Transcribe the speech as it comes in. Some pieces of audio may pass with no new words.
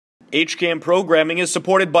HCAM programming is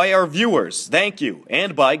supported by our viewers, thank you,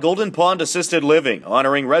 and by Golden Pond Assisted Living,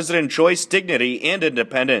 honoring resident choice, dignity, and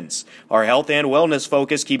independence. Our health and wellness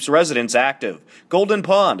focus keeps residents active. Golden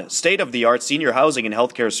Pond, state-of-the-art senior housing and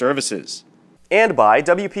healthcare services. And by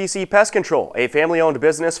WPC Pest Control, a family-owned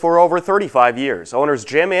business for over 35 years. Owners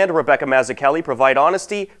Jim and Rebecca Mazzucchelli provide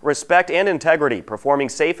honesty, respect, and integrity, performing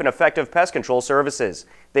safe and effective pest control services.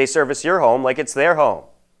 They service your home like it's their home.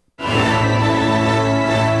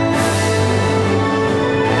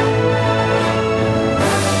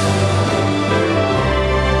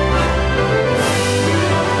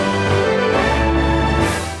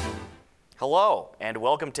 Hello, and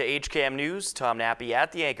welcome to HCAM News. Tom Nappy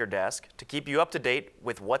at the anchor desk to keep you up to date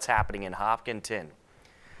with what's happening in Hopkinton.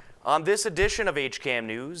 On this edition of HCAM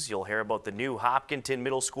News, you'll hear about the new Hopkinton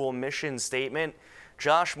Middle School mission statement.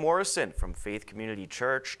 Josh Morrison from Faith Community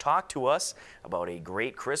Church talked to us about a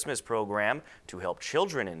great Christmas program to help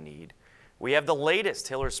children in need. We have the latest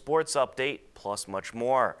Hiller Sports update, plus much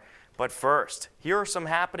more. But first, here are some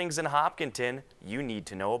happenings in Hopkinton you need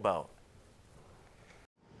to know about.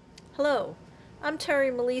 Hello, I'm Terry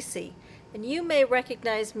Malisi, and you may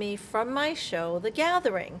recognize me from my show, The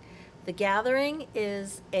Gathering. The Gathering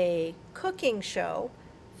is a cooking show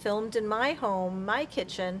filmed in my home, my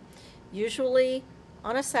kitchen, usually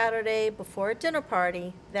on a Saturday before a dinner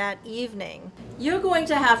party that evening. You're going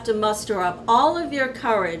to have to muster up all of your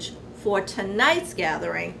courage for tonight's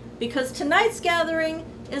gathering, because tonight's gathering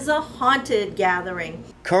is a haunted gathering.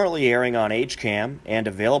 Currently airing on HCAM and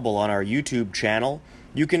available on our YouTube channel,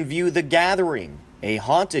 you can view The Gathering, a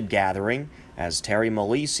haunted gathering, as Terry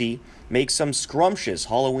Malisi makes some scrumptious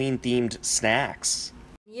Halloween-themed snacks.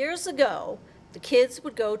 Years ago, the kids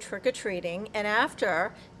would go trick-or-treating, and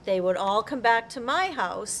after, they would all come back to my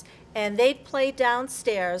house, and they'd play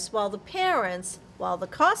downstairs while the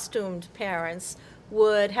costumed parents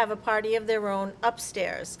would have a party of their own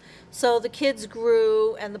upstairs. So the kids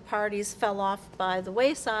grew and the parties fell off by the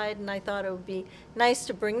wayside, and I thought it would be nice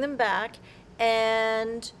to bring them back.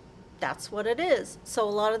 And that's what it is. So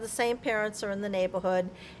a lot of the same parents are in the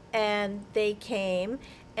neighborhood, and they came,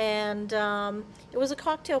 and it was a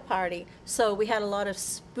cocktail party. So we had a lot of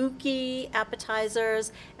spooky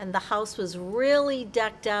appetizers, and the house was really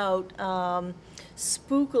decked out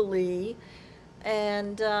spookily,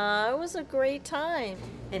 and it was a great time.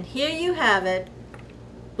 And here you have it,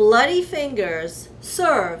 bloody fingers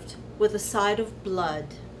served with a side of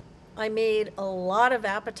blood. I made a lot of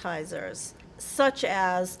appetizers, such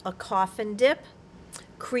as a coffin dip,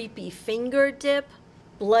 creepy finger dip,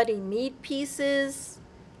 bloody meat pieces,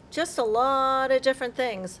 just a lot of different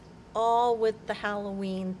things, all with the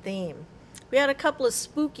Halloween theme. We had a couple of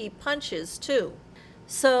spooky punches too.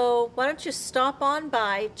 So why don't you stop on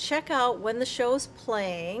by, check out when the show's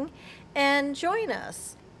playing, and join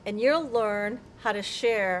us. And you'll learn how to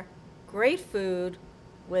share great food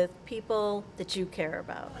with people that you care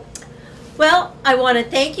about. Well, I want to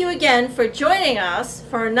thank you again for joining us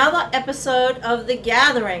for another episode of The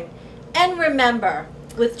Gathering. And remember,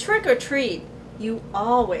 with Trick or Treat, you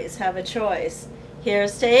always have a choice.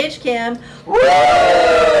 Here's to HCAM.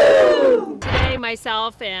 Woo! Today,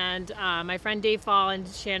 myself and my friend Dave Fall and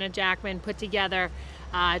Shannon Jackman put together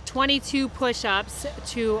 22 push-ups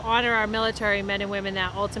to honor our military men and women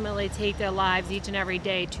that ultimately take their lives each and every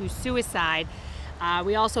day to suicide.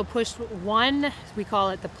 We also pushed one, we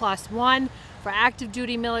call it the +1, for active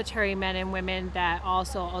duty military men and women that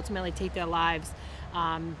also ultimately take their lives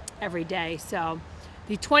every day. So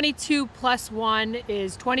the 22 +1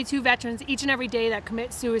 is 22 veterans each and every day that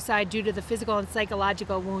commit suicide due to the physical and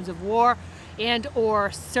psychological wounds of war and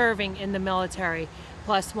or serving in the military.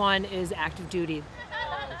 +1 is active duty.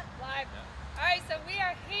 Live. All right, so we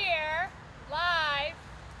are here live.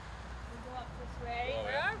 We'll go up this way.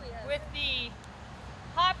 Where are we at? With the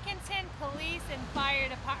Hopkinton Police and Fire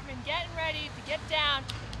Department getting ready to get down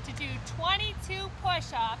to do 22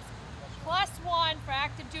 push-ups +1 for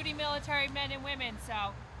active duty military men and women.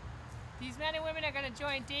 So these men and women are going to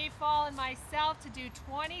join Dave Fall and myself to do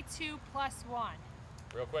 22 +1.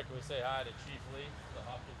 Real quick, can we say hi to Chief Lee, the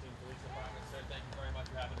Hopkinton Police Department. Sir, thank you very much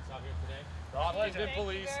for having us out here today. The Hopkinton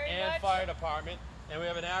Police and Fire Department, and we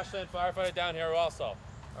have an Ashland firefighter down here also.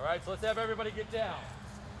 All right, so let's have everybody get down.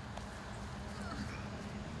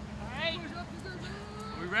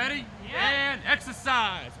 Are we ready? Yeah. And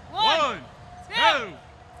exercise. 1, 2,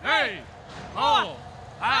 3, 4,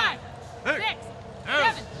 5, 6,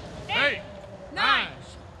 7, 8, 9,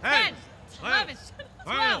 10, 11,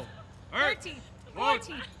 12, 13,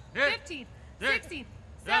 14, 15, 16,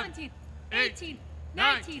 17, 18,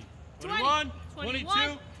 19, 20,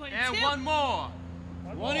 21, 22, and one more.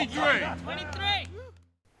 23. 23.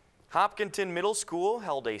 Hopkinton Middle School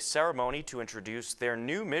held a ceremony to introduce their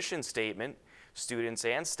new mission statement. Students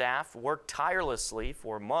and staff worked tirelessly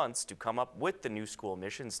for months to come up with the new school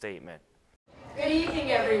mission statement. Good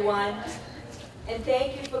evening, everyone, and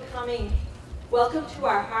thank you for coming. Welcome to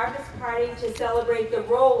our harvest party to celebrate the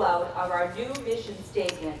rollout of our new mission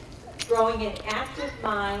statement, growing an active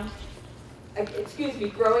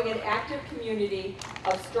community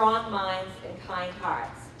of strong minds and kind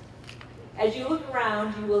hearts. As you look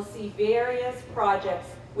around, you will see various projects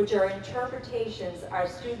which are interpretations our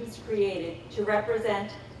students created to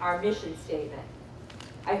represent our mission statement.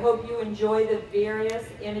 I hope you enjoy the various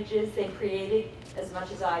images they created as much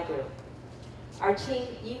as I do.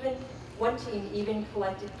 One team even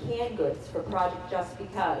collected canned goods for Project Just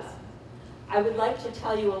Because. I would like to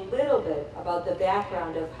tell you a little bit about the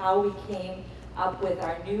background of how we came up with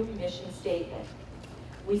our new mission statement.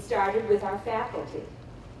 We started with our faculty.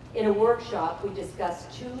 In a workshop, we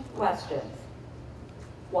discussed 2 questions.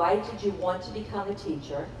 Why did you want to become a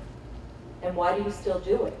teacher? And why do you still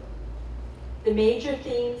do it? The major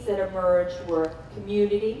themes that emerged were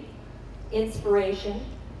community, inspiration,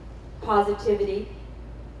 positivity,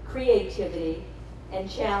 creativity,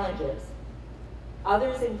 and challenges.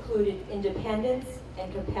 Others included independence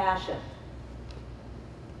and compassion.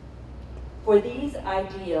 For these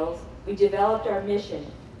ideals, we developed our mission,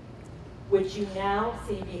 which you now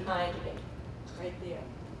see behind me, right there.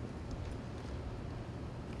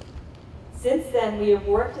 Since then, we have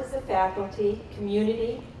worked as a faculty,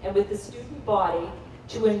 community, and with the student body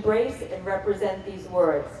to embrace and represent these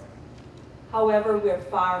words. However, we're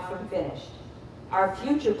far from finished. Our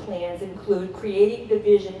future plans include creating the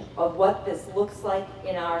vision of what this looks like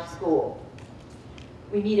in our school.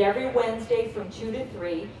 We meet every Wednesday from 2 to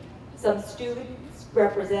 3. Some students'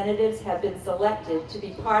 representatives have been selected to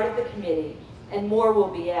be part of the committee, and more will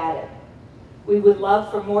be added. We would love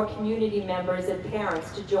for more community members and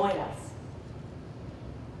parents to join us.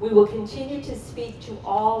 We will continue to speak to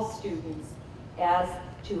all students as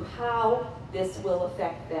to how this will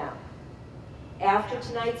affect them. After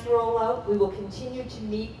tonight's rollout, we will continue to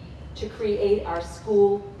meet to create our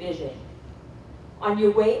school vision. On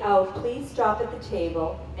your way out, please stop at the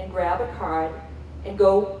table and grab a card and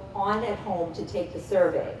go on at home to take the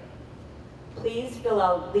survey. Please fill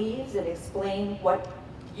out leaves and explain what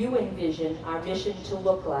you envision our mission to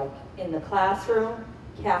look like in the classroom,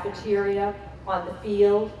 cafeteria, on the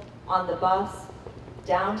field, on the bus,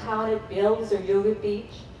 downtown at Bill's or Yoga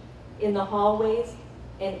Beach, in the hallways,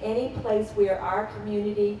 and any place where our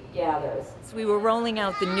community gathers. We were rolling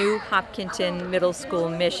out the new Hopkinton Middle School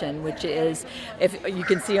mission, which is, if you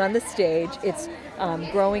can see on the stage, it's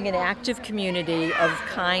growing an active community of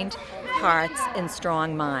kind hearts and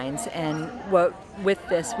strong minds. And with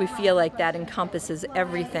this, we feel like that encompasses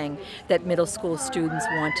everything that middle school students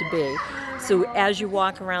want to be. So as you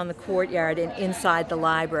walk around the courtyard and inside the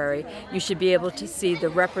library, you should be able to see the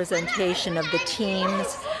representation of the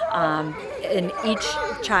teams, and each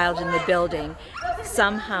child in the building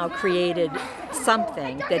somehow created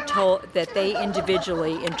something that they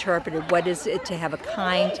individually interpreted. What is it to have a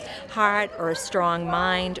kind heart or a strong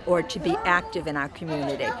mind or to be active in our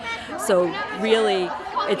community? So really,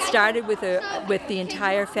 it started with the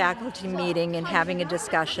entire faculty meeting and having a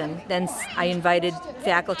discussion. Then I invited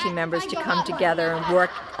faculty members to come together and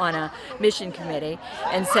work on a mission committee,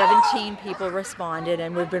 and 17 people responded,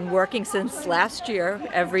 and we've been working since last year,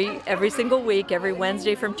 every single week, every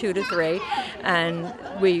Wednesday from 2 to 3, and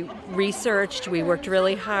we researched, we worked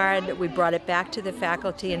really hard, we brought it back to the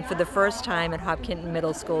faculty, and for the first time at Hopkinton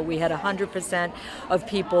Middle School, we had 100% of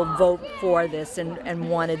people vote for this and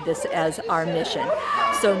wanted this as our mission.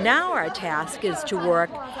 So now our task is to work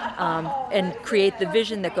and create the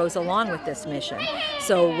vision that goes along with this mission.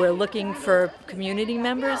 So we're looking for community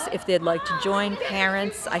members if they'd like to join,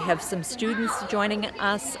 parents. I have some students joining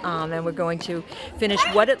us, and we're going to finish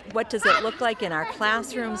what does it look like in our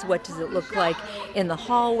classrooms, what does it look like in the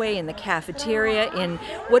hallway, in the cafeteria, in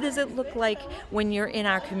what does it look like when you're in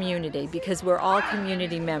our community, because we're all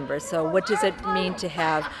community members. So what does it mean to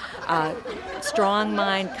have a strong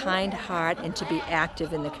mind, kind heart, and to be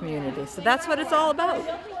active in the community? So that's what it's all about.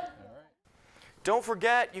 Don't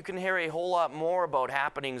forget, you can hear a whole lot more about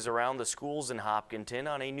happenings around the schools in Hopkinton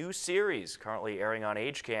on a new series currently airing on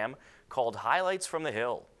HCAM called Highlights from the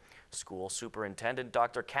Hill. School Superintendent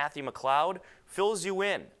Dr. Kathy McLeod fills you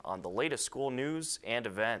in on the latest school news and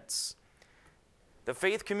events. The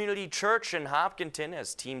Faith Community Church in Hopkinton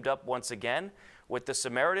has teamed up once again with the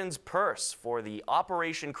Samaritan's Purse for the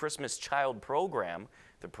Operation Christmas Child program.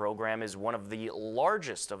 The program is one of the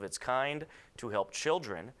largest of its kind to help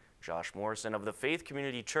children. Josh Morrison of the Faith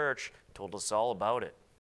Community Church told us all about it.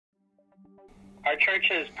 Our church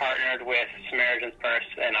has partnered with Samaritan's Purse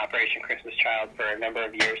and Operation Christmas Child for a number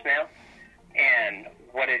of years now. And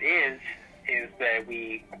what it is that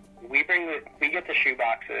we get the shoe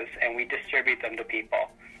boxes and we distribute them to people.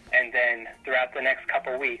 And then throughout the next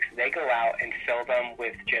couple weeks, they go out and fill them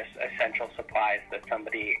with just essential supplies that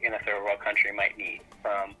somebody in a third world country might need,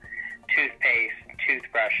 from toothpaste,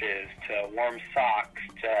 toothbrushes, to warm socks,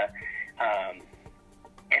 to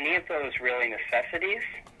any of those really necessities.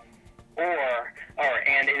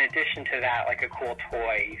 And in addition to that, like a cool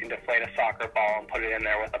toy, you can deflate a soccer ball and put it in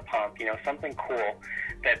there with a pump, something cool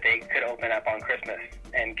that they could open up on Christmas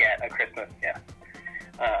and get a Christmas gift.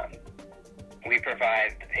 We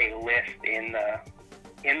provide a list in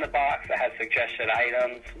the box that has suggested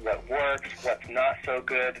items, what works, what's not so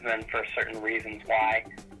good, and then for certain reasons why.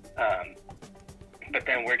 But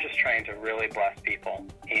then we're just trying to really bless people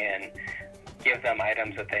and give them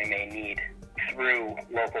items that they may need through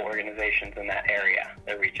local organizations in that area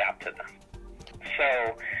that reach out to them.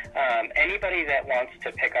 So anybody that wants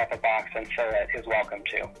to pick up a box and fill it is welcome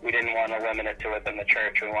to. We didn't want to limit it to within the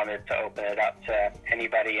church. We wanted to open it up to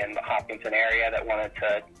anybody in the Hopkinton area that wanted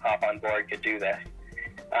to hop on board could do this.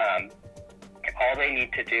 All they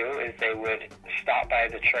need to do is they would stop by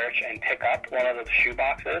the church and pick up one of the shoe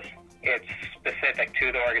boxes. It's specific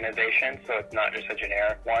to the organization, so it's not just a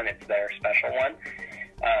generic one, it's their special one.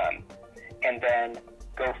 And then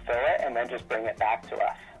go fill it and then just bring it back to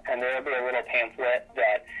us. And there will be a little pamphlet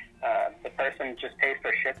that the person just pays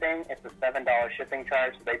for shipping. It's a $7 shipping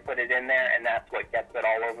charge. They put it in there, and that's what gets it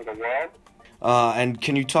all over the world. And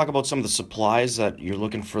can you talk about some of the supplies that you're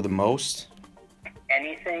looking for the most?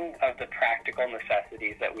 Anything of the practical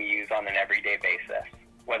necessities that we use on an everyday basis,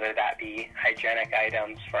 whether that be hygienic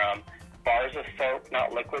items from bars of soap,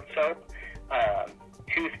 not liquid soap,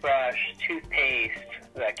 toothbrush, toothpaste,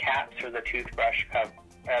 the caps for the toothbrush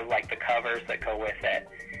like the covers that go with it,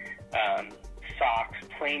 socks,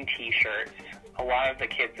 plain t-shirts. A lot of the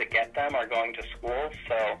kids that get them are going to school,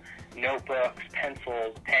 so notebooks,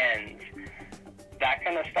 pencils, pens, that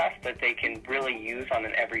kind of stuff that they can really use on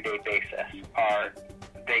an everyday basis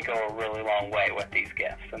they go a really long way with these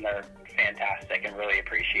gifts, and they're fantastic and really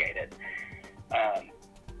appreciated.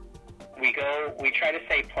 We try to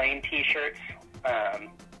say plain t-shirts,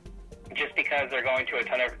 just because they're going to a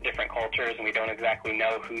ton of different cultures and we don't exactly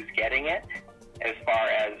know who's getting it as far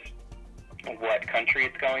as what country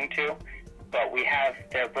it's going to. But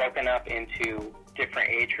they're broken up into different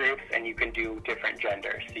age groups, and you can do different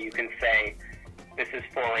genders. So you can say, this is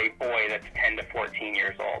for a boy that's 10 to 14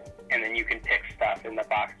 years old, and then you can pick stuff in the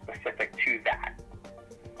box specific to that.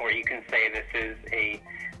 Or you can say this is a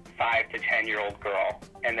 5 to 10-year-old girl,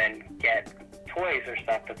 and then get toys or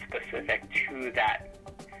stuff that's specific to that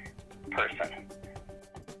person.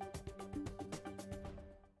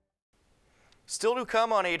 Still to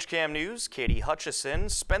come on HCAM News, Katie Hutchison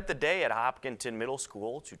spent the day at Hopkinton Middle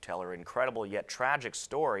School to tell her incredible yet tragic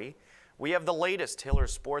story. We have the latest Hiller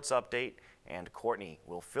sports update, and Courtney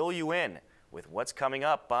will fill you in with what's coming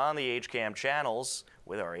up on the HCAM channels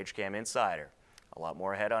with our HCAM Insider. A lot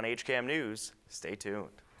more ahead on HCAM News. Stay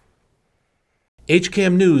tuned.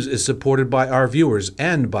 HCAM News is supported by our viewers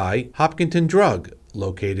and by Hopkinton Drug,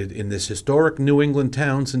 located in this historic New England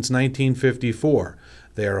town since 1954.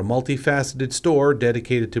 They are a multifaceted store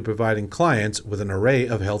dedicated to providing clients with an array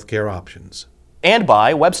of healthcare options. And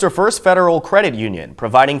by Webster First Federal Credit Union,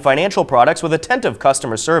 providing financial products with attentive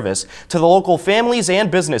customer service to the local families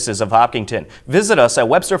and businesses of Hopkinton. Visit us at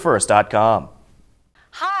websterfirst.com.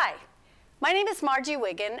 Hi, my name is Margie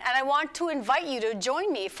Wiggin, and I want to invite you to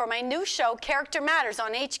join me for my new show, Character Matters,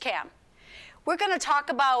 on HCAM. We're going to talk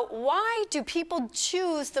about why do people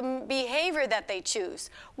choose the behavior that they choose?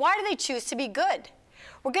 Why do they choose to be good?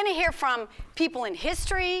 We're going to hear from people in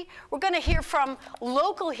history. We're going to hear from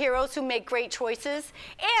local heroes who make great choices.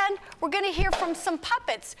 And we're going to hear from some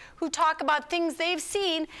puppets who talk about things they've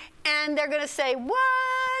seen, and they're going to say,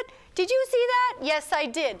 what? Did you see that? Yes, I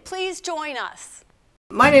did. Please join us.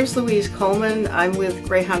 My name's Louise Coleman. I'm with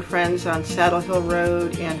Greyhound Friends on Saddle Hill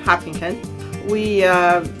Road in Hopkinton. We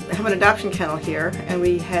have an adoption kennel here, and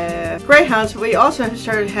we have greyhounds. We also have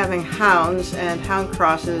started having hounds and hound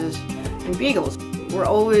crosses and beagles. We're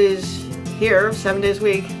always here 7 days a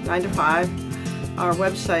week, 9 to 5. Our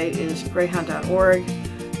website is greyhound.org,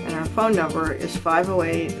 and our phone number is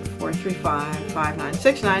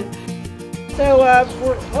 508-435-5969. So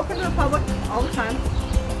we're open to the public all the time.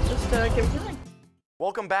 Just give us a ring.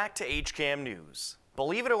 Welcome back to HCAM News.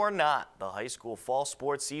 Believe it or not, the high school fall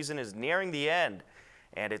sports season is nearing the end,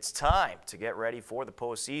 and it's time to get ready for the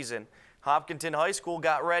postseason. Hopkinton High School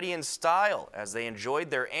got ready in style as they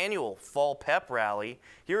enjoyed their annual fall pep rally.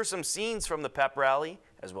 Here are some scenes from the pep rally,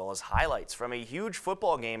 as well as highlights from a huge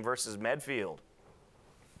football game versus Medfield.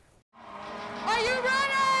 Are you ready?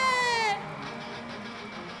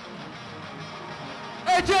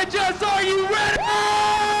 HHS, are you ready?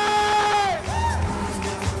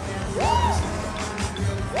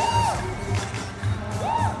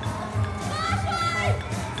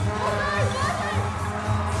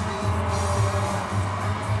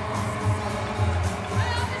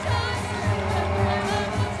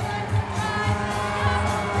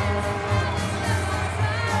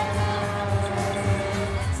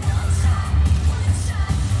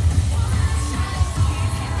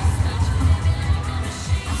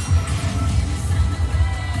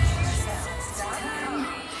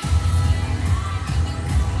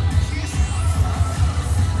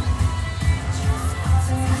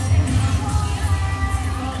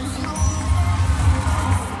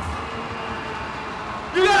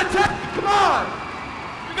 You gotta take it, come on!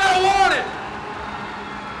 You gotta want it!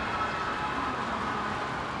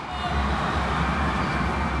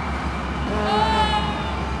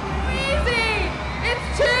 Easy! It's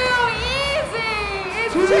too easy!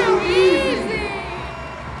 It's too easy!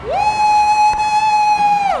 Woo!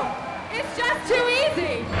 It's just too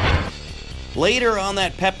easy! Later on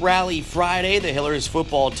that pep rally Friday, the Hillers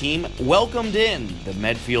football team welcomed in the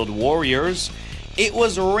Medfield Warriors. It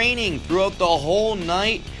was raining throughout the whole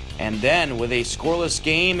night, and then with a scoreless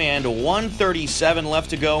game and 1:37 left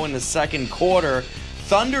to go in the second quarter,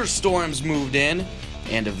 thunderstorms moved in,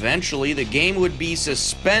 and eventually the game would be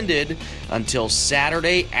suspended until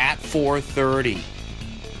Saturday at 4:30.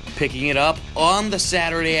 Picking it up on the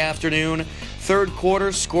Saturday afternoon, third quarter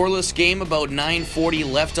scoreless game, about 9:40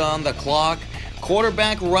 left on the clock.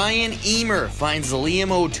 Quarterback Ryan Emer finds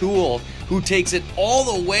Liam O'Toole, who takes it all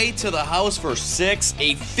the way to the house for 6,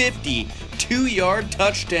 a 52-yard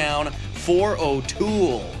touchdown for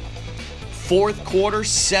O'Toole. Fourth quarter,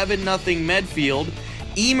 7-0 Medfield.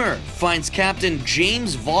 Emer finds Captain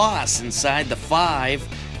James Voss inside the 5.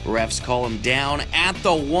 Refs call him down at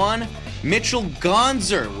the 1. Mitchell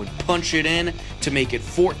Gonzer would punch it in to make it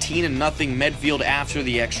 14-0 Medfield after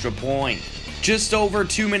the extra point. Just over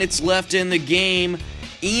 2 minutes left in the game.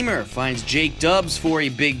 Emer finds Jake Dubbs for a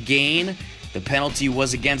big gain. The penalty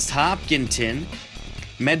was against Hopkinton.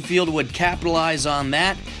 Medfield would capitalize on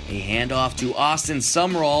that. A handoff to Austin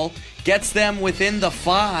Summerall gets them within the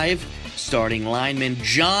 5. Starting lineman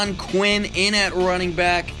John Quinn in at running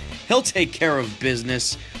back. He'll take care of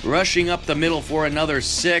business, rushing up the middle for another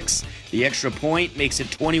 6. The extra point makes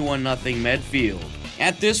it 21-0 Medfield.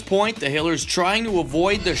 At this point, the Hillers trying to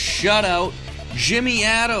avoid the shutout. Jimmy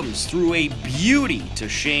Adams threw a beauty to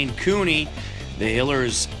Shane Cooney. The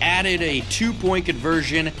Hillers added a 2-point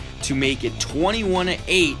conversion to make it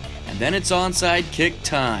 21-8, and then it's onside kick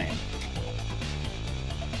time.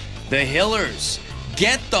 The Hillers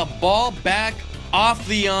get the ball back off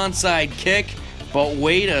the onside kick, but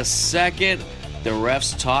wait a second. The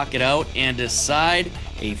refs talk it out and decide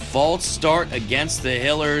a false start against the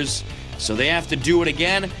Hillers, so they have to do it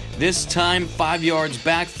again. This time 5 yards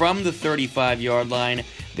back from the 35-yard line.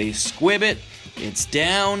 They squib it, it's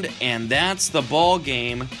downed, and that's the ball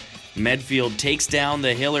game. Medfield takes down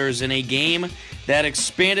the Hillers in a game that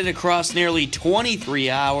expanded across nearly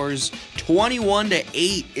 23 hours.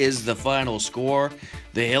 21-8 is the final score.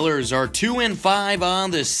 The Hillers are 2-5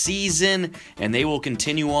 on the season, and they will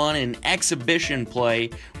continue on in exhibition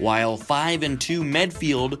play, while 5-2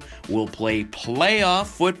 Medfield will play playoff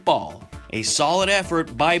football. A solid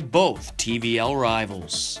effort by both TVL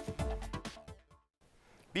rivals.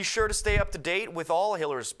 Be sure to stay up to date with all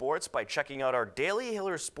Hillers sports by checking out our daily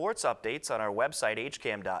Hillers sports updates on our website,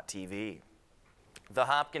 hcam.tv. The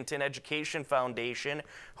Hopkinton Education Foundation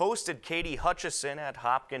hosted Katie Hutchison at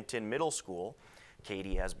Hopkinton Middle School.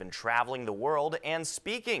 Katie has been traveling the world and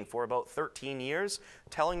speaking for about 13 years,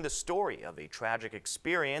 telling the story of a tragic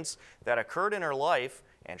experience that occurred in her life,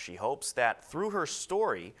 and she hopes that through her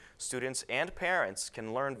story, students and parents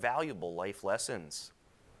can learn valuable life lessons.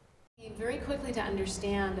 Very quickly to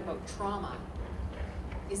understand about trauma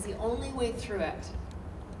is the only way through it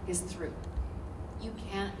is through. You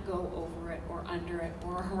can't go over it or under it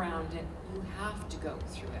or around it. You have to go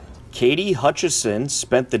through it. Katie Hutchison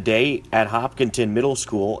spent the day at Hopkinton Middle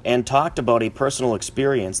School and talked about a personal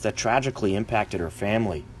experience that tragically impacted her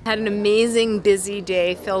family. Had an amazing, busy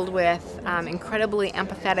day filled with incredibly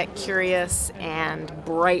empathetic, curious, and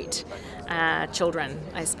bright children.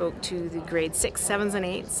 I spoke to the grade 6, 7s, and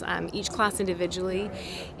 8s, each class individually,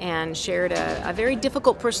 and shared a very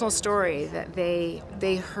difficult personal story that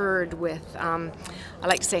they heard with, I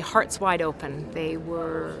like to say, hearts wide open. They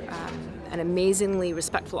were an amazingly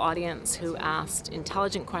respectful audience who asked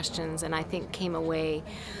intelligent questions, and I think came away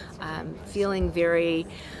feeling very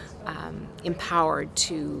empowered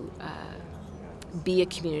to be a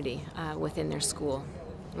community within their school.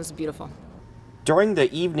 It was beautiful. During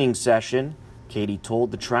the evening session, Katie told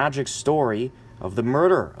the tragic story of the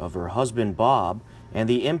murder of her husband Bob and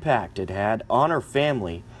the impact it had on her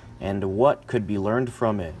family and what could be learned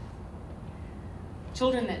from it.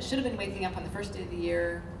 Children that should have been waking up on the first day of the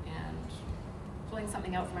year and pulling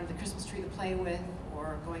something out from under the Christmas tree to play with,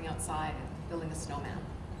 or going outside and building a snowman.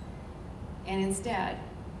 And instead,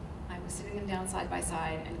 I was sitting them down side by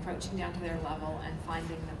side and crouching down to their level and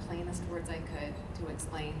finding the plainest words I could to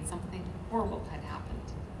explain something horrible had happened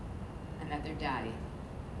and that their daddy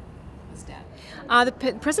was dead.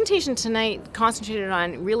 The presentation tonight concentrated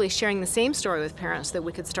on really sharing the same story with parents so that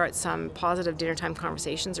we could start some positive dinner time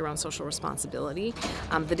conversations around social responsibility.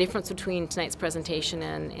 The difference between tonight's presentation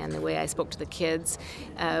and the way I spoke to the kids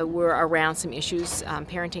were around some issues,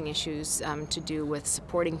 parenting issues, to do with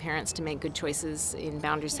supporting parents to make good choices in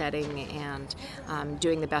boundary setting and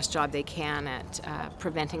doing the best job they can at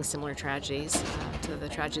preventing similar tragedies to the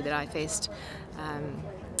tragedy that I faced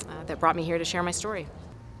that brought me here to share my story.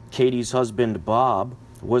 Katie's husband, Bob,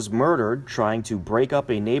 was murdered trying to break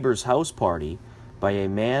up a neighbor's house party by a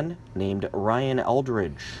man named Ryan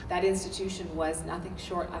Eldridge. That institution was nothing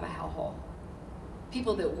short of a hellhole.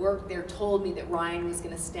 People that worked there told me that Ryan was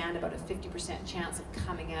going to stand about a 50% chance of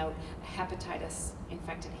coming out a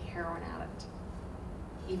hepatitis-infected heroin addict,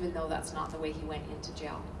 even though that's not the way he went into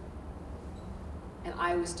jail. And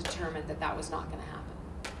I was determined that that was not going to happen.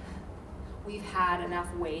 We've had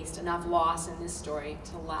enough waste, enough loss in this story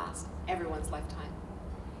to last everyone's lifetime.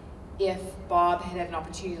 If Bob had had an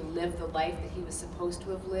opportunity to live the life that he was supposed to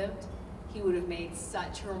have lived, he would have made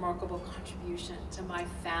such a remarkable contribution to my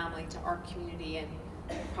family, to our community, and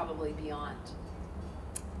probably beyond.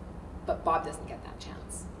 But Bob doesn't get that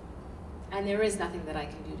chance. And there is nothing that I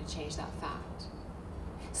can do to change that fact.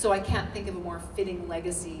 So I can't think of a more fitting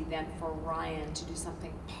legacy than for Ryan to do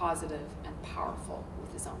something positive and powerful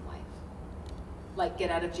with his own life. Like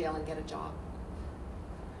get out of jail and get a job.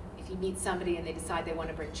 If you meet somebody and they decide they want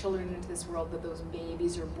to bring children into this world, that those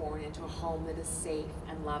babies are born into a home that is safe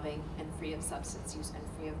and loving and free of substance use and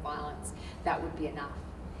free of violence, that would be enough,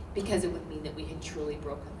 because it would mean that we had truly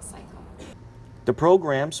broken the cycle. The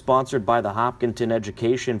program, sponsored by the Hopkinton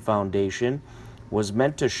Education Foundation, was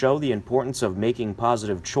meant to show the importance of making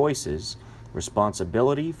positive choices,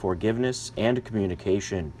 responsibility, forgiveness, and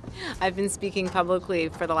communication. I've been speaking publicly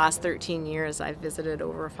for the last 13 years. I've visited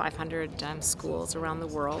over 500 schools around the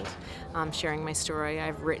world, sharing my story.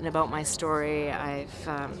 I've written about my story.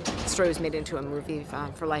 The story was made into a movie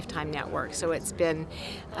for Lifetime Network. So it's been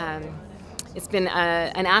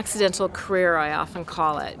an accidental career, I often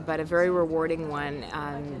call it, but a very rewarding one.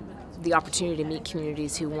 The opportunity to meet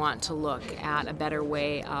communities who want to look at a better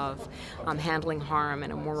way of handling harm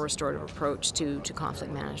and a more restorative approach to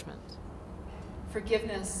conflict management.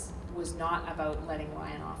 Forgiveness was not about letting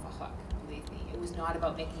Ryan off a hook, believe me. It was not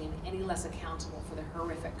about making him any less accountable for the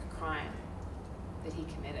horrific crime that he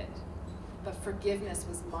committed. But forgiveness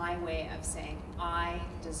was my way of saying, I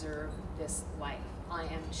deserve this life. I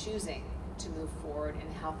am choosing to move forward in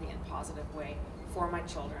a healthy and positive way for my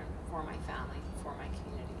children, for my family, for my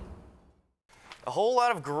community. A whole lot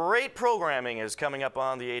of great programming is coming up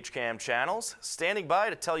on the HCAM channels. Standing by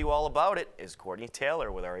to tell you all about it is Courtney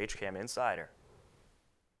Taylor with our HCAM Insider.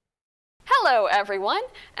 Hello everyone,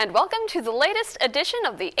 and welcome to the latest edition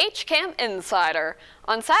of the HCAM Insider.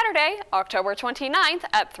 On Saturday, October 29th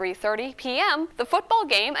at 3:30 p.m., the football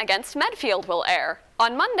game against Medfield will air.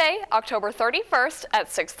 On Monday, October 31st at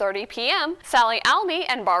 6:30 p.m., Sally Almy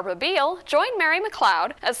and Barbara Beal join Mary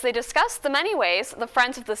McLeod as they discuss the many ways the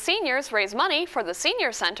Friends of the Seniors raise money for the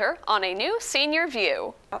Senior Center on a new Senior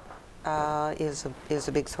View. Is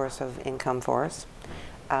a big source of income for us,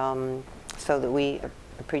 so that we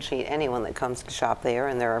appreciate anyone that comes to shop there,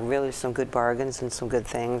 and there are really some good bargains and some good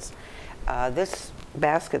things. This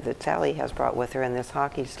basket that Sally has brought with her and this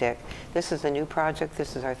hockey stick, this is a new project.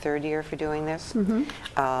 This is our 3rd year for doing this.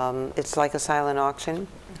 It's like a silent auction,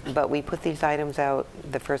 but we put these items out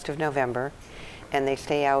the 1st of November, and they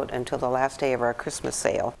stay out until the last day of our Christmas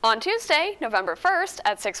sale. On Tuesday, November 1st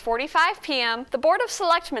at 6:45 p.m., the Board of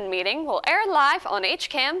Selectmen meeting will air live on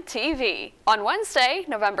HCAM TV. On Wednesday,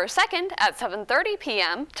 November 2nd at 7:30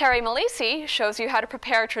 p.m., Terry Malisi shows you how to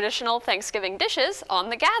prepare traditional Thanksgiving dishes on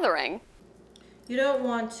The Gathering. You don't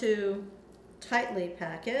want to tightly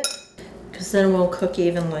pack it because then it won't cook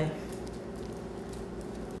evenly.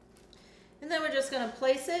 And then we're just going to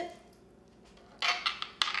place it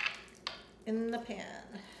in the pan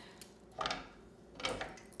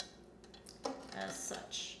as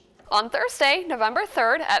such. On Thursday, November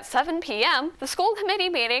 3rd at 7 p.m., the school committee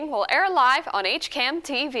meeting will air live on HCAM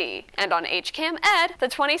TV. And on HCAM Ed, the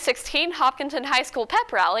 2016 Hopkinton High School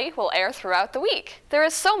Pep Rally will air throughout the week. There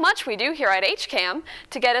is so much we do here at HCAM.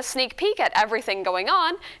 To get a sneak peek at everything going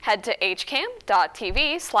on, head to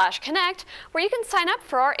hcam.tv/connect, where you can sign up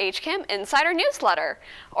for our HCAM Insider newsletter.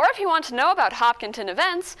 Or if you want to know about Hopkinton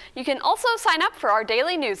events, you can also sign up for our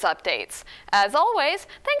daily news updates. As always,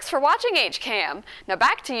 thanks for watching HCAM. Now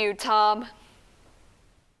back to you, Tom.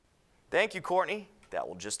 Thank you, Courtney. That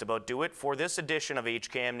will just about do it for this edition of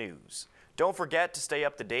HCAM News. Don't forget to stay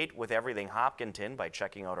up to date with everything Hopkinton by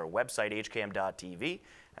checking out our website, hcam.tv,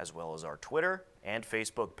 as well as our Twitter and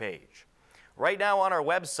Facebook page. Right now on our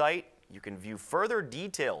website, you can view further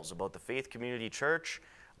details about the Faith Community Church,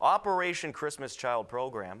 Operation Christmas Child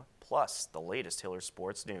Program, plus the latest Hiller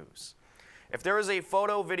sports news. If there is a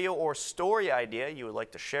photo, video, or story idea you would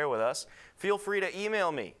like to share with us, feel free to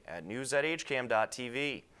email me at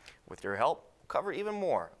news@hcam.tv. With your help, we'll cover even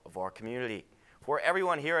more of our community. For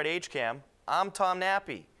everyone here at HCAM, I'm Tom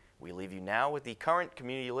Nappy. We leave you now with the current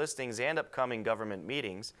community listings and upcoming government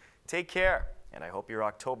meetings. Take care, and I hope your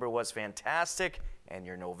October was fantastic and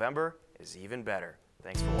your November is even better.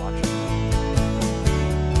 Thanks for watching.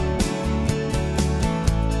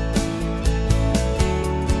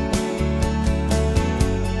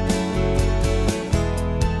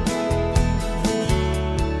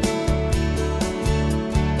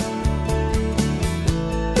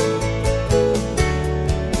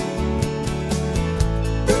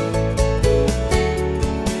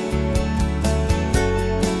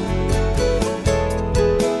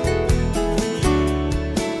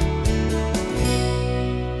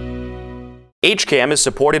 HCAM is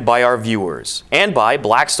supported by our viewers and by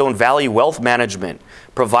Blackstone Valley Wealth Management,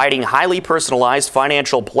 providing highly personalized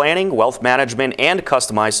financial planning, wealth management, and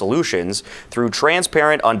customized solutions through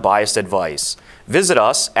transparent, unbiased advice. Visit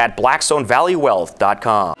us at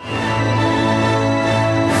blackstonevalleywealth.com.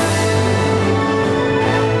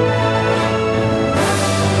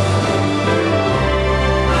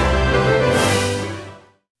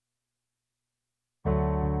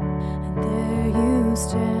 And there you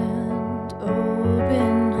stand.